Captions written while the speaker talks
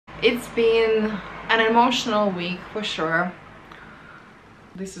It's been an emotional week for sure.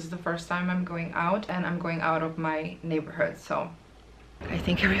 This is the first time I'm going out, and I'm going out of my neighborhood, so I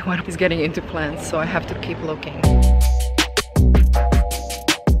think everyone is getting into plants, so I have to keep looking.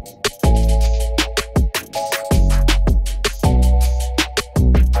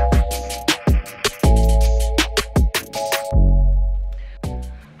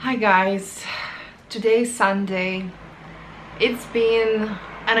 Hi guys, today's Sunday. It's been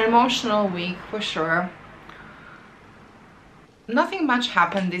an emotional week for sure. Nothing much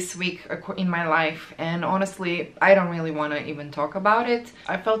happened this week in my life, and honestly I don't really want to even talk about it.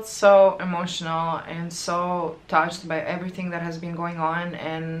 I felt so emotional and so touched by everything that has been going on,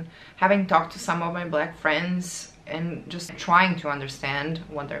 and having talked to some of my Black friends and just trying to understand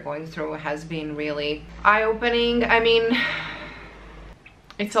what they're going through has been really eye-opening. I mean,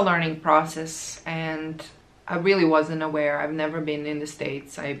 it's a learning process, and I really wasn't aware. I've never been in the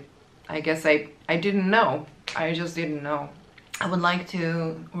States. I guess I didn't know. I just didn't know. I would like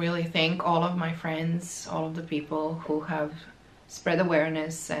to really thank all of my friends, all of the people who have spread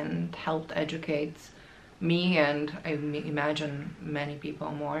awareness and helped educate me, and I imagine many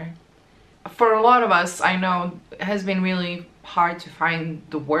people more. For a lot of us, I know it has been really hard to find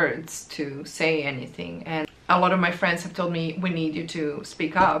the words to say anything, and a lot of my friends have told me, we need you to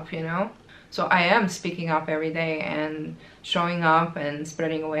speak up, you know? So I am speaking up every day and showing up and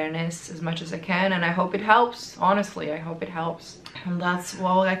spreading awareness as much as I can, and I hope it helps. Honestly, I hope it helps. And that's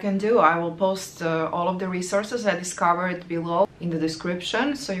all I can do. I will post all of the resources I discovered below in the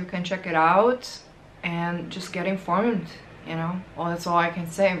description, so you can check it out and just get informed, you know? Well, that's all I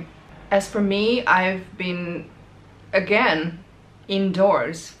can say. As for me, I've been, again,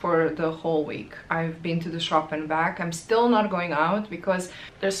 indoors for the whole week. I've been to the shop and back. I'm still not going out because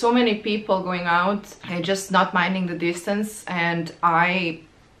there's so many people going out and just not minding the distance, and I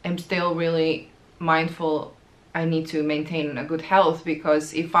am still really mindful. I need to maintain a good health,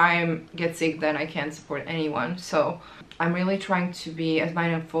 because if I get sick, then I can't support anyone. So I'm really trying to be as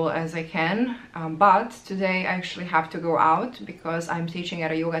mindful as I can, but today I actually have to go out because I'm teaching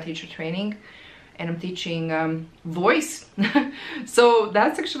at a yoga teacher training, and I'm teaching voice. So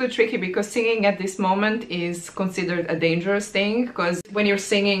that's actually tricky, because singing at this moment is considered a dangerous thing, because when you're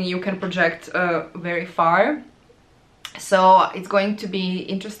singing you can project very far. So it's going to be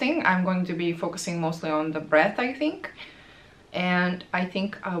interesting. I'm going to be focusing mostly on the breath, I think. And I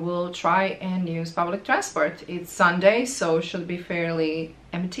think I will try and use public transport. It's Sunday, so it should be fairly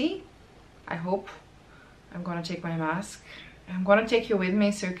empty, I hope. I'm gonna take my mask. I'm gonna take you with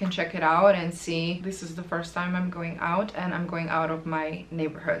me so you can check it out and see. This is the first time I'm going out, and I'm going out of my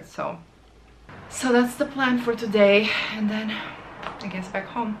neighborhood, so that's the plan for today, and then I guess back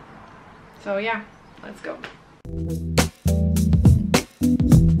home. So yeah, let's go.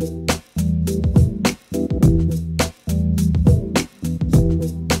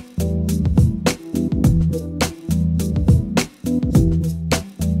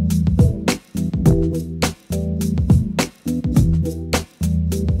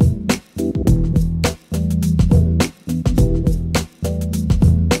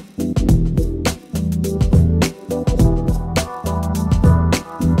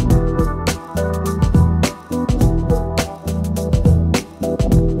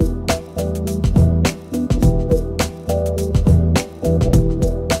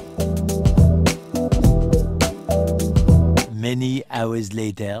 Many hours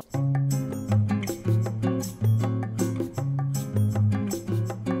later.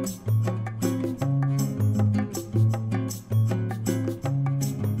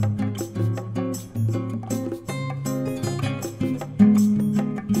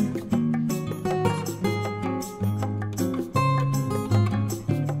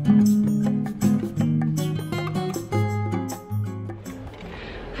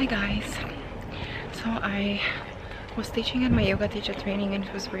 Hi guys, so I was teaching at my yoga teacher training, and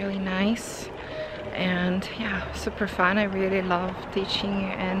it was really nice, and yeah, super fun. I really love teaching,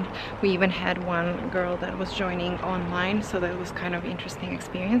 and we even had one girl that was joining online, so that was kind of interesting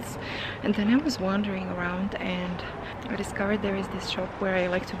experience. And then I was wandering around, and I discovered there is this shop where I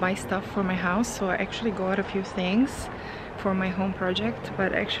like to buy stuff for my house, so I actually got a few things for my home project.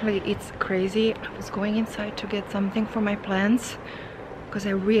 But actually it's crazy. I was going inside to get something for my plants, because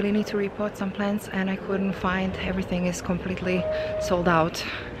I really need to repot some plants, and I couldn't find. Everything is completely sold out.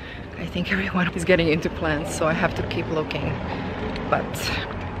 I think everyone is getting into plants, so I have to keep looking. But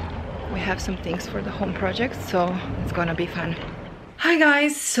we have some things for the home project, so it's gonna be fun. Hi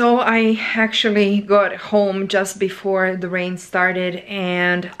guys, so I actually got home just before the rain started,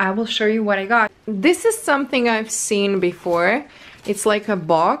 and I will show you what I got. This is something I've seen before. It's like a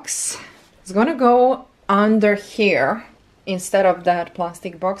box. It's gonna go under here instead of that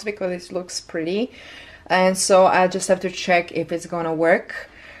plastic box because it looks pretty. And so I just have to check if it's gonna work.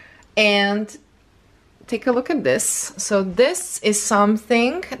 And take a look at this. So this is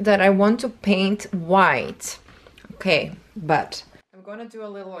something that I want to paint white. Okay, but I'm gonna do a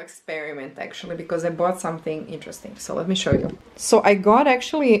little experiment actually because I bought something interesting. So let me show you. So I got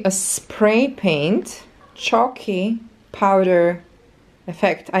actually a spray paint, chalky powder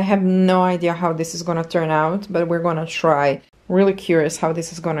effect. I have no idea how this is gonna turn out, but we're gonna try. Really curious how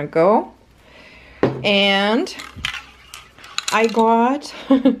this is gonna go. And I got,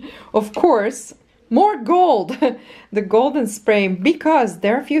 of course, more gold, the golden spray, because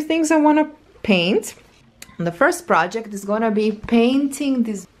there are a few things I want to paint. The first project is gonna be painting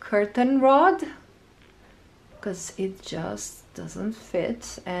this curtain rod because it just doesn't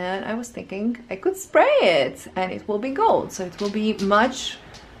fit, and I was thinking I could spray it and it will be gold, so it will be much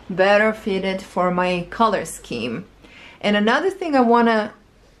better fitted for my color scheme. And another thing I want to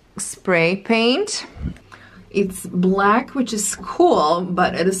spray paint, it's black, which is cool,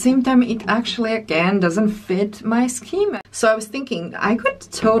 but at the same time it actually again doesn't fit my scheme. So I was thinking I could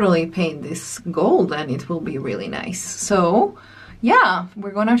totally paint this gold and it will be really nice. So yeah,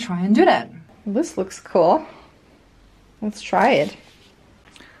 we're gonna try and do that. This looks cool. Let's try it.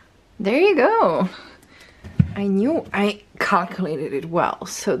 There you go. I knew I calculated it well,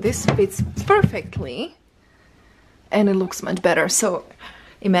 so this fits perfectly and it looks much better. So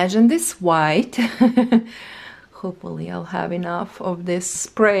imagine this white. Hopefully I'll have enough of this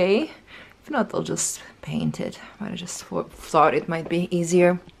spray. If not, I'll just paint it. I just thought it might be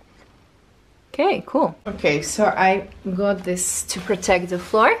easier. Okay, cool. Okay, so I got this to protect the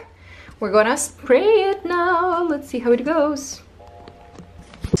floor. We're gonna spray it now. Let's see how it goes.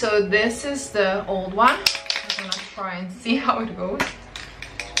 So this is the old one. I'm gonna try and see how it goes.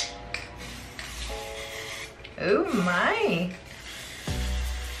 Oh my!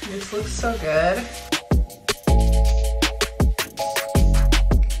 This looks so good.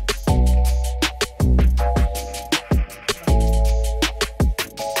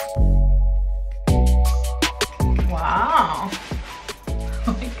 Wow!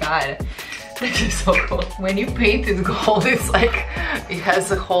 Oh my god, this is so cool. When you paint it gold, it's like it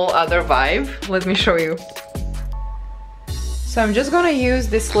has a whole other vibe. Let me show you. So I'm just gonna use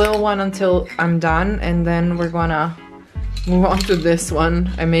this little one until I'm done, and then we're gonna move on to this one,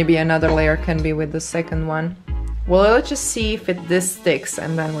 and maybe another layer can be with the second one. Well, let's just see if this sticks,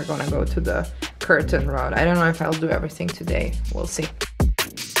 and then we're gonna go to the curtain rod. I don't know if I'll do everything today. We'll see.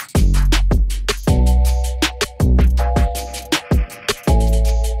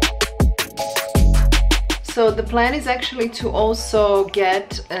 So the plan is actually to also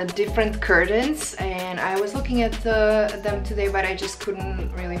get different curtains, and I was looking at them today, but I just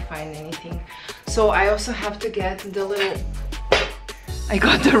couldn't really find anything. So I also have to get the little... I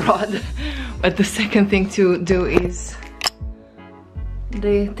got the rod, but the second thing to do is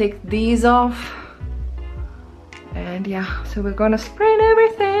they take these off. And yeah, so we're gonna spray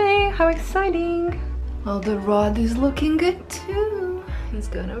everything. How exciting! Well, the rod is looking good too. It's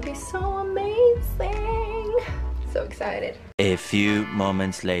gonna be so amazing. So excited. A few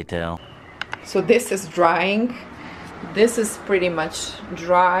moments later. So this is drying. This is pretty much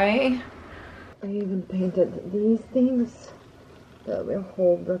dry. I even painted these things that will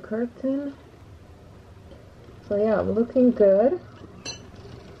hold the curtain. So yeah, I'm looking good.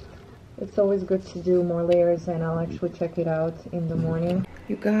 It's always good to do more layers, and I'll actually check it out in the morning.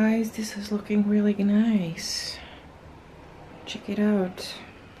 You guys, this is looking really nice. Check it out.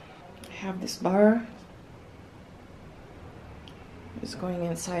 I have this bar. It's going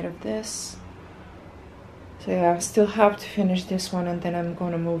inside of this. So yeah, I still have to finish this one, and then I'm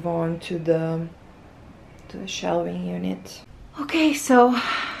gonna move on to the shelving unit. Okay, so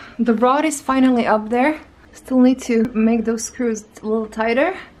the rod is finally up there. Still need to make those screws a little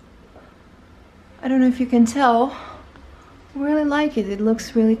tighter. I don't know if you can tell. I really like it. It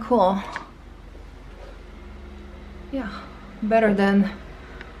looks really cool. Yeah, better than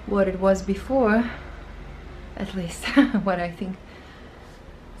what it was before. At least what I think.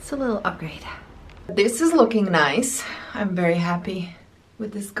 It's a little upgrade. This is looking nice. I'm very happy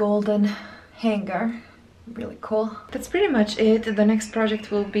with this golden hanger. Really cool. That's pretty much it. The next project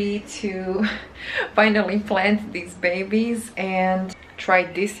will be to finally plant these babies and try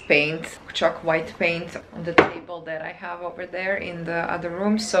this paint, chalk white paint, on the table that I have over there in the other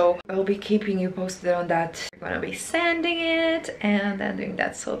room. So I'll be keeping you posted on that. We're gonna be sanding it and then doing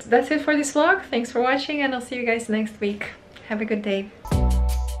that. So that's it for this vlog. Thanks for watching, and I'll see you guys next week. Have a good day.